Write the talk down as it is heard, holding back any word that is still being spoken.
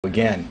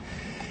Again,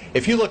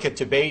 if you look at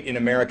debate in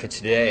America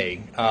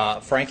today,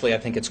 frankly, I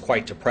think it's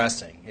quite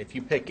depressing. If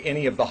you pick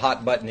any of the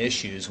hot-button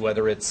issues,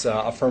 whether it's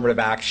affirmative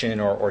action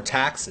or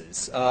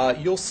taxes,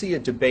 you'll see a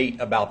debate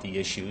about the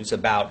issues,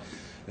 about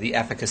the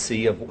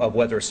efficacy of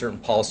whether a certain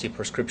policy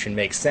prescription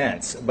makes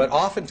sense. But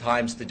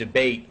oftentimes the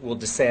debate will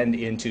descend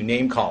into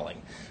name-calling.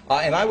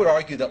 And I would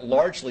argue that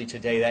largely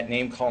today that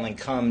name-calling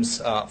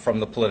comes from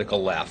the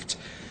political left.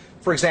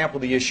 For example,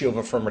 the issue of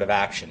affirmative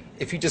action.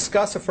 If you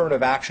discuss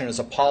affirmative action as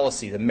a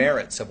policy, the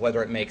merits of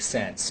whether it makes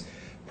sense,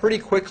 pretty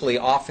quickly,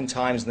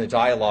 oftentimes in the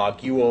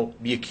dialogue, you will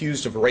be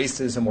accused of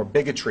racism or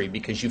bigotry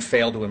because you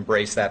fail to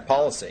embrace that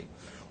policy.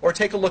 Or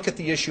take a look at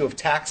the issue of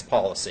tax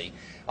policy.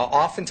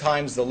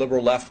 Oftentimes the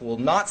liberal left will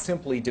not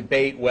simply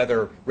debate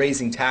whether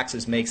raising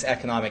taxes makes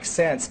economic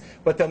sense,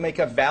 but they'll make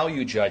a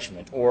value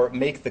judgment or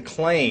make the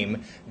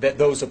claim that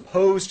those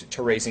opposed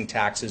to raising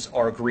taxes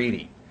are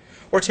greedy.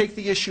 Or take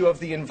the issue of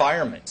the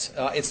environment.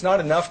 It's not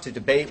enough to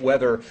debate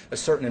whether a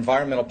certain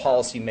environmental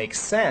policy makes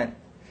sense.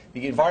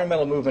 The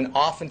environmental movement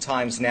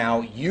oftentimes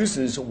now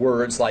uses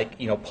words like,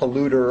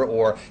 polluter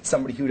or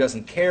somebody who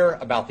doesn't care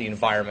about the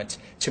environment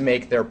to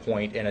make their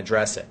point and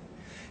address it.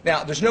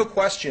 Now, there's no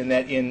question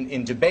that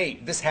in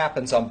debate this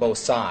happens on both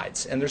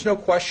sides. And there's no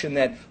question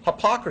that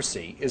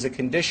hypocrisy is a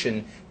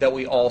condition that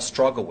we all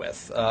struggle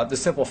with. The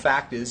simple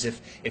fact is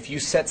if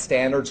you set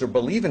standards or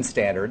believe in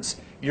standards,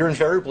 you're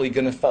invariably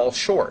going to fall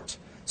short.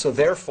 So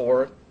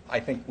therefore, I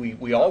think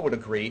we all would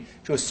agree,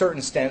 to a certain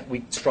extent,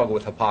 we struggle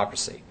with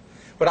hypocrisy.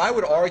 But I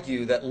would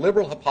argue that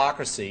liberal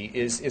hypocrisy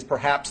is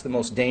perhaps the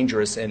most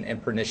dangerous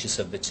and pernicious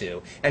of the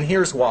two. And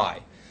here's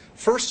why.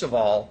 First of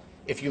all,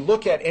 if you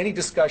look at any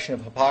discussion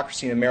of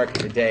hypocrisy in America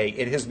today,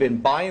 it has been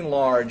by and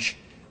large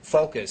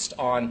focused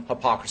on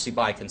hypocrisy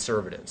by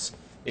conservatives.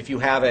 If you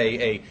have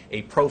a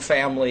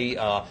pro-family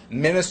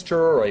minister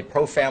or a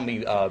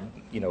pro-family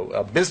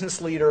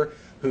business leader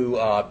who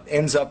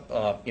ends up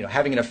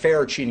having an affair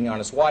or cheating on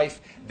his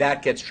wife,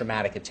 that gets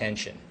dramatic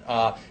attention.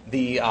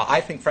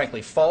 I think,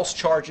 frankly, false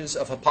charges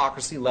of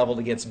hypocrisy leveled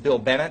against Bill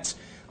Bennett,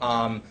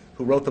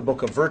 who wrote the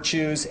Book of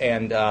Virtues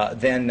and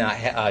then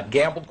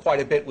gambled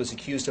quite a bit, was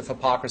accused of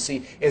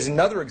hypocrisy, is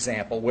another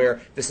example where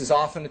this is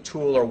often a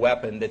tool or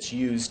weapon that's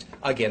used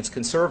against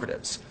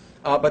conservatives.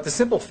 But the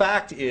simple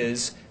fact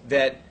is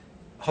that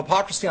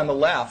hypocrisy on the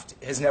left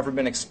has never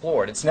been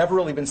explored. It's never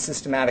really been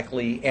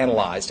systematically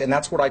analyzed, and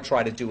that's what I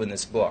try to do in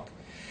this book.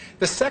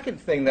 The second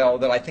thing, though,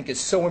 that I think is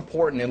so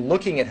important in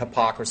looking at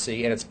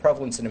hypocrisy and its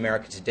prevalence in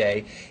America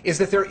today is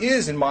that there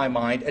is, in my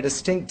mind, a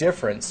distinct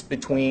difference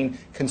between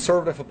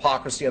conservative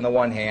hypocrisy on the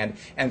one hand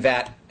and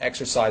that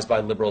exercised by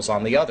liberals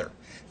on the other.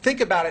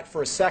 Think about it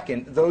for a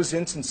second, those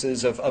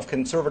instances of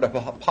conservative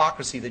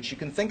hypocrisy that you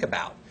can think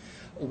about.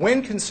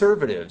 When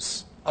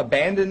conservatives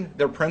abandon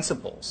their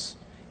principles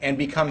and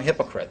become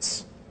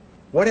hypocrites,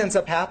 what ends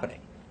up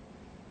happening?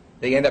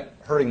 They end up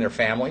hurting their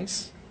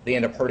families. They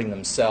end up hurting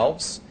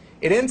themselves.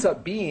 It ends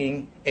up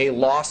being a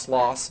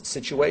loss-loss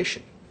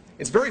situation.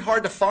 It's very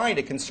hard to find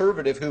a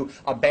conservative who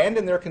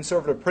abandoned their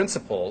conservative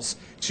principles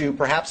to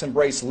perhaps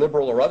embrace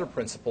liberal or other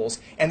principles,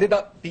 ended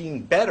up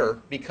being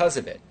better because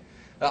of it.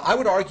 I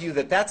would argue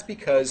that that's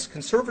because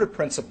conservative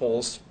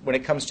principles, when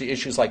it comes to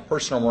issues like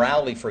personal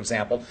morality, for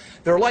example,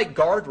 they're like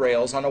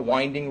guardrails on a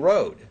winding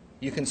road.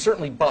 You can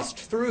certainly bust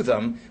through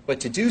them, but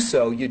to do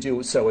so, you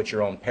do so at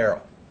your own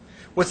peril.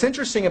 What's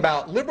interesting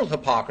about liberal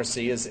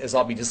hypocrisy, as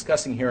I'll be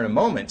discussing here in a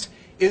moment,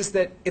 is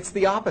that it's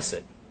the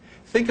opposite.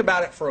 Think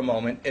about it for a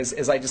moment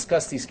as I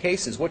discuss these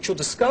cases. What you'll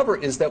discover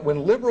is that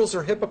when liberals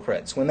are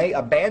hypocrites, when they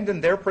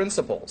abandon their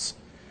principles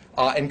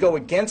and go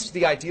against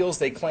the ideals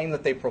they claim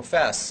that they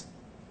profess,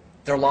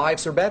 their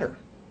lives are better.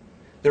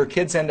 Their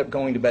kids end up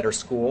going to better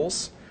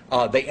schools.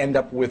 They end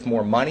up with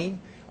more money.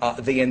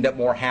 They end up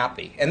more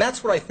happy. And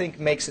that's what I think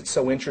makes it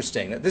so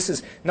interesting. That this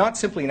is not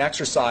simply an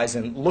exercise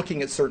in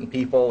looking at certain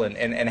people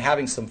and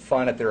having some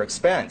fun at their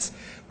expense,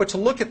 but to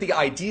look at the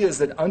ideas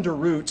that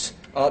underroot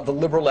the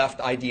liberal left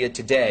idea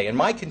today. And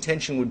my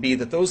contention would be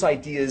that those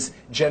ideas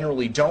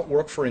generally don't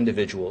work for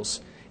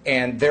individuals,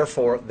 and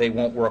therefore they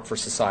won't work for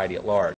society at large.